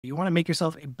You want to make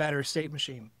yourself a better state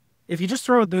machine. If you just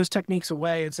throw those techniques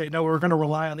away and say, no, we're going to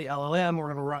rely on the LLM,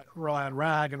 we're going to rely on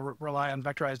RAG and rely on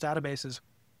vectorized databases,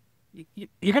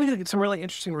 you're going to get some really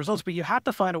interesting results, but you have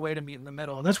to find a way to meet in the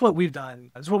middle. And that's what we've done.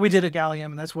 That's what we did at Gallium,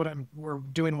 and that's what we're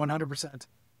doing 100%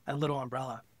 at Little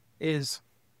Umbrella, is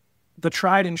the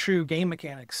tried and true game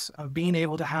mechanics of being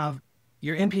able to have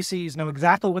your NPCs know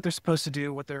exactly what they're supposed to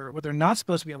do, what they're not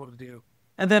supposed to be able to do,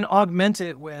 and then augment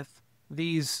it with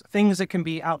these things that can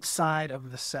be outside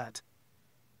of the set.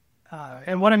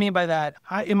 And what I mean by that,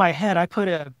 in my head, I put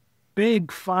a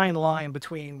big fine line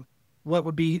between what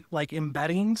would be like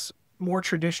embeddings, more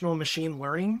traditional machine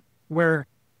learning, where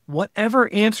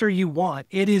whatever answer you want,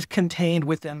 it is contained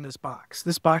within this box.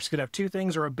 This box could have 2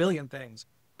 things or a billion things,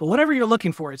 but whatever you're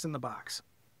looking for, it's in the box.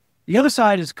 The other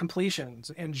side is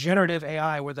completions and generative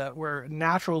AI, where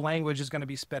natural language is going to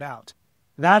be spit out.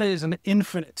 That is an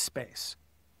infinite space.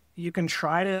 You can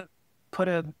try to put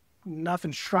enough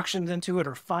instructions into it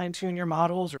or fine tune your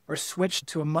models or switch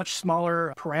to a much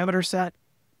smaller parameter set.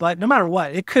 But no matter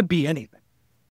what, it could be anything.